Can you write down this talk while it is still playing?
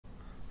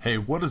Hey,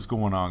 what is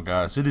going on,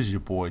 guys? It is your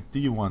boy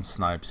D1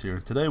 Snipes here.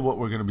 Today what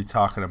we're going to be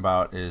talking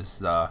about is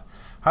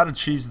how to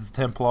cheese the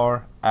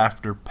Templar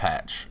after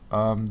patch.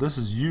 This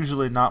is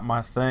usually not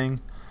my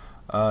thing.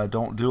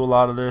 Don't do a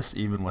lot of this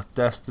even with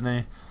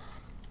Destiny,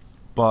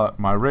 but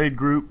my raid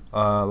group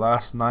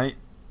last night,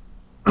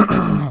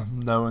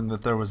 knowing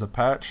that there was a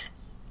patch,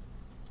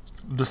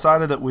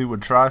 decided that we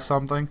would try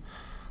something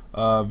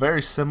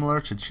very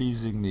similar to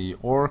cheesing the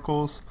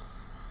oracles.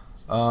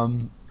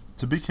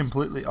 To be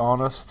completely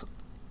honest,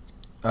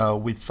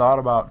 we thought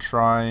about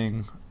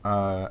trying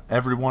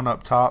everyone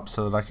up top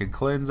so that I could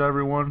cleanse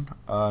everyone.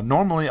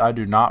 Normally I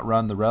do not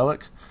run the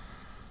relic,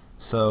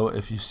 so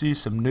if you see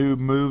some noob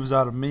moves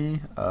out of me,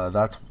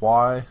 that's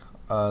why.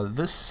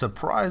 This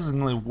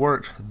surprisingly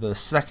worked the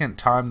second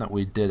time that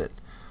we did it.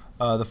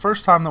 The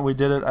first time that we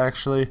did it,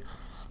 actually,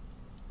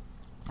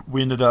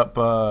 we ended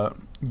up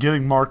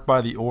getting marked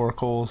by the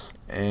oracles,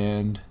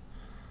 and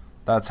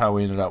that's how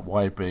we ended up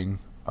wiping.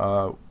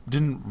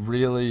 Didn't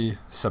really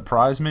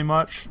surprise me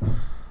much,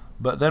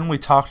 but then we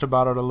talked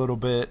about it a little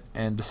bit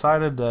and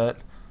decided that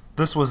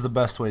this was the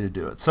best way to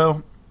do it.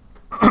 So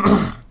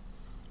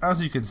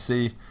as you can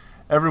see,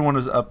 everyone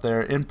is up there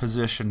in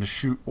position to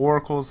shoot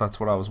oracles. That's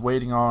what I was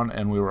waiting on,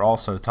 and we were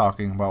also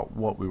talking about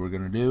what we were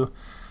going to do.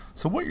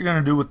 So what you're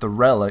going to do with the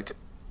relic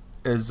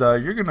is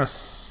you're going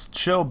to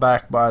chill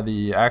back by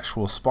the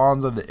actual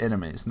spawns of the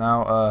enemies.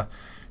 Now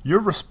your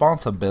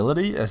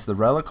responsibility as the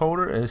relic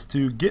holder is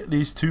to get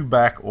these two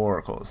back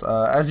oracles.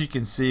 As you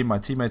can see, my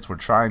teammates were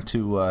trying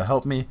to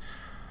help me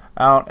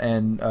out,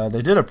 and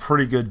they did a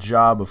pretty good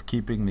job of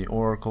keeping the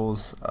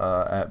oracles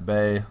at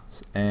bay.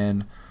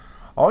 And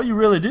all you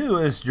really do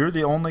is you're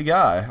the only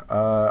guy.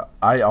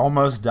 I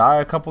almost die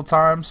a couple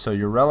times, so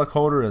your relic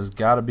holder has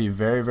got to be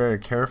very, very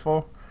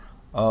careful.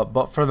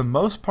 But for the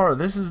most part,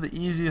 this is the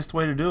easiest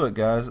way to do it,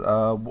 guys.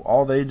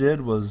 All they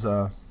did was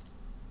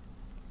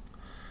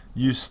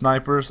use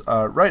snipers.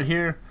 Right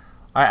here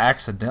I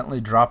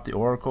accidentally dropped the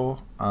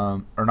oracle,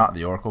 or not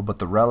the oracle, but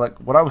the relic.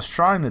 What I was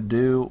trying to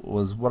do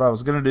was, what I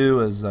was going to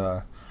do is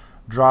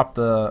drop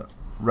the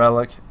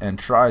relic and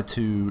try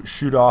to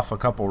shoot off a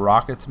couple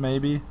rockets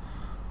maybe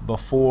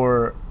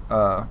before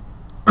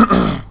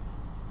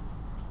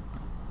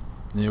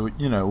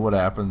you know what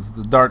happens.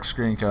 The dark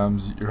screen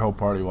comes, your whole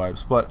party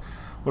wipes. But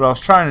what I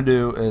was trying to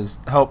do is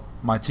help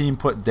my team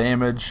put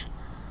damage,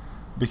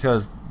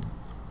 because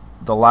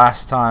the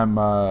last time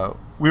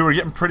we were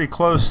getting pretty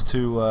close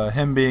to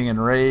him being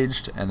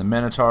enraged and the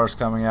Minotaurs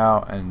coming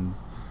out, and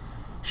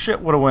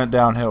shit would have went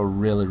downhill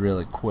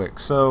really quick.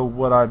 So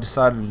what I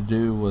decided to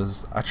do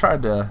was I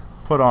tried to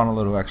put on a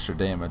little extra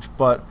damage.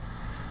 But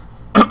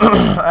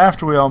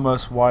after we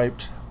almost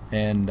wiped,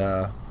 and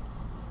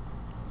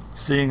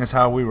seeing as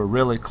how we were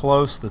really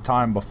close the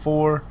time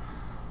before,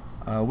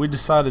 we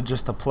decided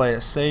just to play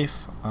it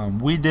safe.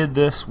 We did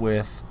this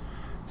with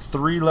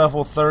 3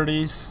 level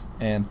 30s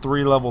and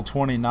 3 level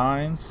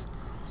 29s.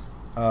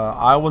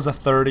 I was a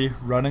 30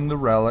 running the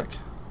relic.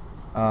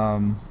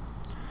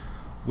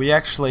 We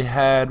actually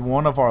had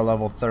one of our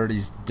level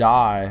 30s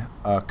die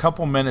a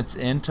couple minutes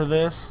into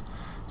this,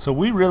 so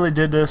we really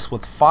did this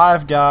with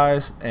 5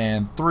 guys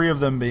and 3 of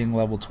them being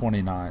level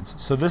 29s.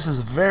 So this is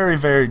very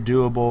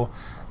doable.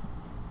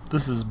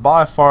 This is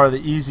by far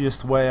the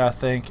easiest way, I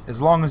think,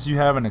 as long as you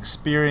have an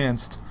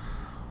experienced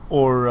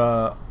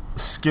or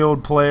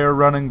skilled player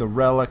running the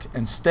relic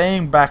and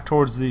staying back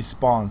towards these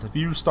spawns. If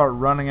you start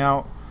running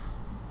out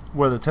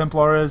where the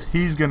Templar is,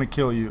 he's gonna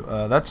kill you.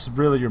 That's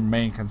really your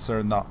main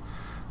concern.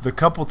 The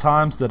couple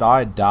times that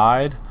I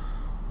died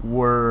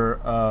were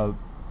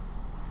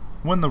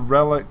when the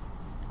relic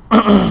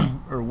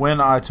or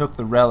when I took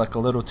the relic a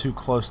little too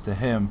close to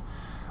him.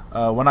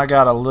 When I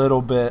got a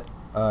little bit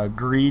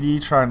greedy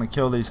trying to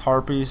kill these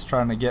harpies,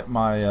 trying to get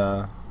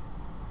my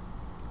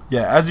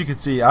yeah, as you can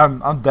see,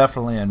 I'm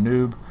definitely a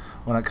noob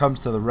when it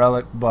comes to the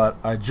relic, but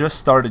I just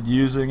started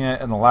using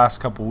it in the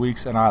last couple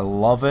weeks and I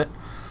love it.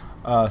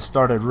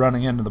 Started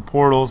running into the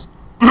portals,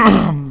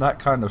 that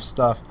kind of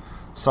stuff.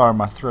 Sorry,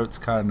 my throat's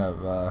kind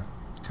of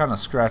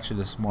scratchy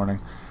this morning,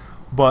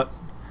 but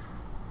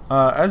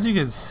as you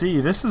can see,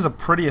 this is a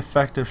pretty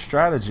effective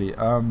strategy.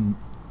 I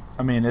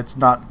mean, it's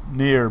not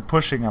near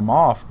pushing them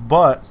off,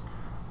 but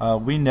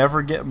we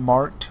never get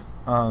marked,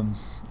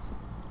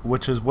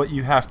 which is what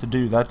you have to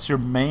do. That's your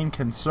main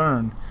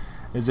concern,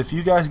 is if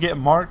you guys get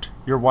marked,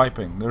 you're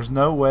wiping. There's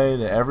no way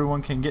that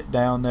everyone can get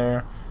down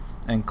there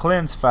and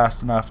cleanse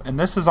fast enough. And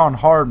this is on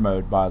hard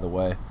mode, by the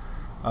way.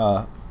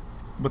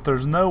 But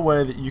there's no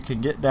way that you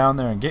can get down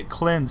there and get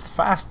cleansed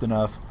fast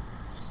enough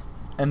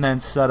and then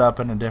set up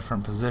in a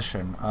different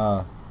position.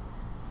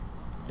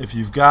 If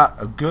you've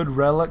got a good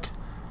relic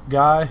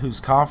guy who's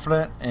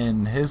confident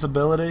in his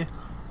ability,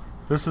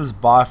 this is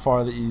by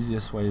far the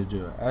easiest way to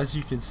do it. As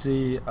you can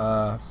see,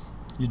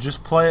 you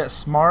just play it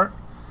smart.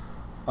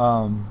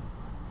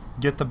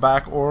 Get the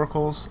back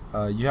oracles.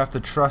 You have to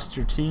trust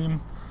your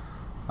team.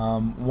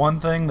 One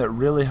thing that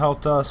really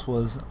helped us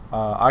was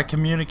I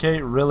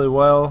communicate really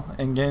well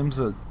in games,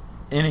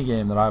 any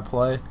game that I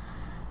play,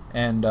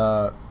 and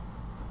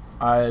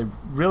I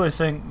really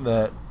think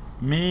that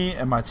me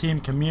and my team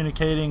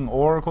communicating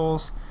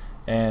oracles,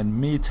 and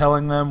me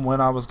telling them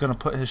when I was going to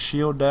put his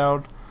shield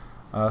down,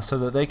 so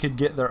that they could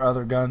get their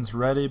other guns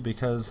ready,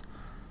 because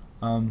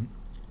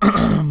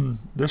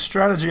this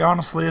strategy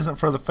honestly isn't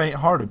for the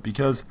faint-hearted,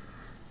 because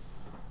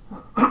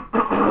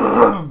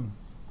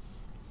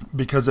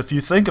if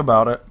you think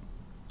about it,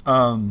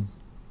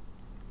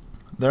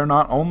 they're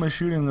not only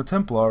shooting the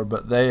Templar,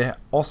 but they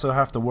also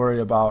have to worry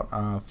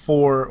about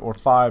 4 or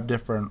 5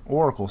 different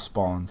oracle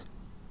spawns,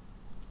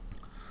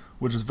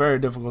 which is very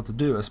difficult to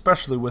do,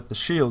 especially with the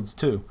shields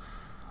too.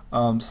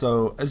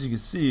 So as you can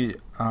see,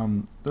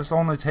 this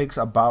only takes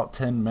about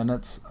 10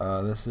 minutes.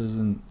 This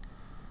isn't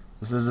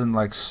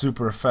like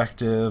super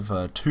effective,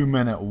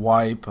 2-minute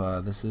wipe.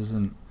 This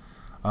isn't.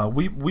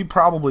 We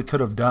probably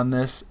could have done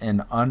this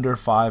in under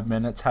 5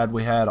 minutes had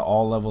we had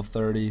all level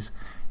 30s,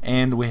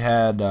 and we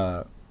had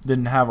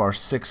didn't have our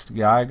 6th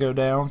guy go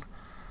down.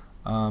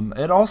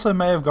 It also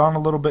may have gone a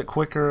little bit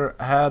quicker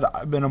had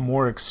I been a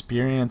more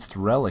experienced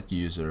relic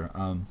user.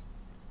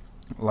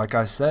 Like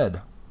I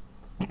said,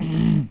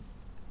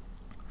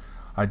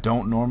 I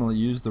don't normally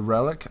use the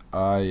relic.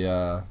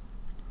 I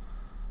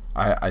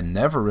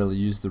never really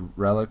used the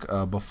relic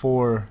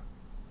before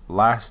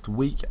last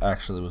week.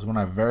 Actually, was when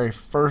I very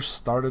first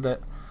started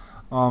it.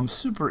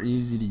 Super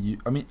easy to use.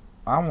 I mean,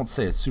 I won't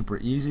say it's super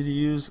easy to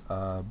use,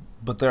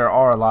 but there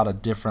are a lot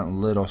of different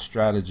little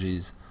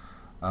strategies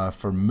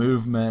for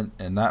movement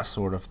and that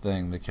sort of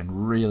thing that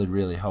can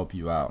really help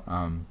you out.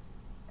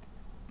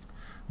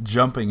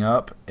 Jumping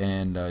up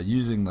and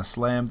using the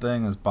slam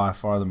thing is by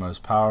far the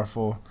most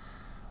powerful.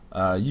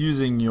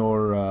 Using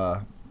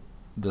your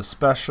the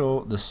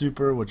special, the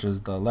super, which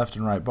is the left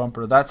and right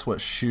bumper, that's what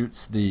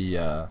shoots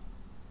the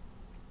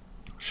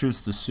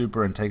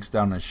super and takes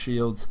down his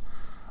shields.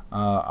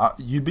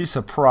 You'd be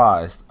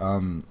surprised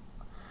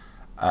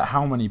at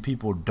how many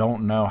people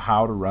don't know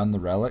how to run the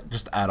relic,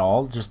 just at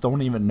all, just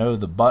don't even know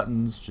the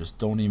buttons, just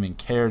don't even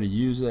care to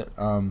use it.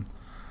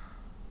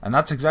 And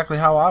that's exactly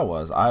how I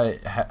was. I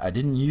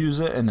didn't use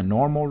it in the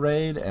normal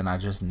raid, and I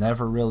just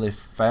never really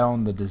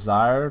found the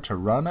desire to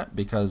run it,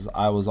 because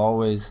I was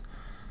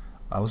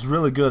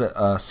really good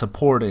at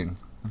supporting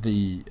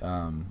the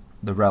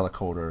relic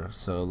holder.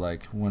 So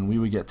like when we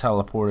would get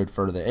teleported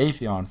for the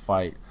Atheon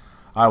fight,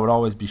 I would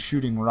always be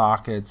shooting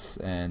rockets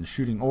and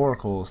shooting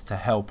oracles to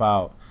help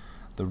out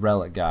the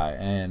relic guy,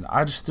 and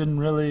I just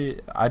didn't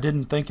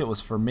think it was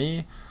for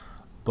me.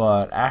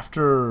 But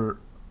after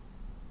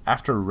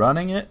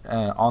running it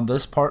on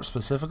this part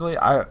specifically,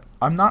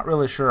 I'm not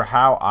really sure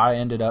how I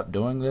ended up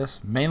doing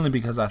this, mainly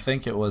because I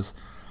think it was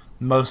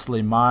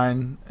mostly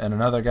mine and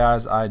another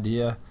guy's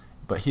idea,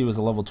 but he was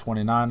a level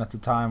 29 at the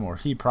time, or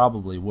he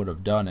probably would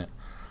have done it.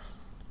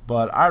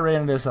 But I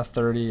ran it as a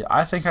 30.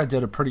 I think I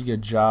did a pretty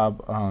good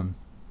job.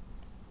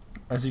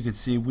 As you can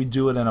see, we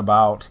do it in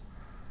about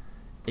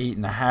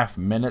 8.5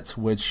 minutes,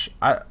 which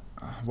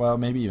well,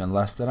 maybe even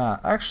less than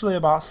that. Actually,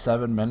 about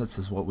 7 minutes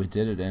is what we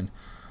did it in.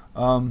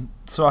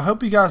 So I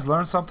hope you guys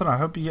learned something.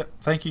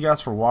 Thank you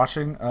guys for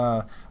watching.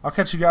 I'll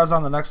catch you guys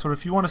on the next one.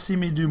 If you want to see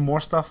me do more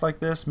stuff like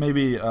this,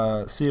 maybe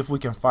see if we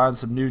can find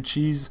some new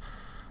cheeses,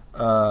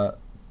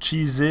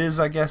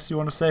 I guess you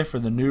want to say, for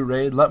the new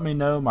raid, let me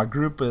know. My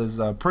group is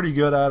pretty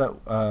good at it.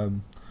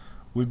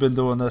 We've been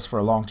doing this for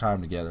a long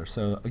time together.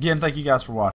 So again, thank you guys for watching.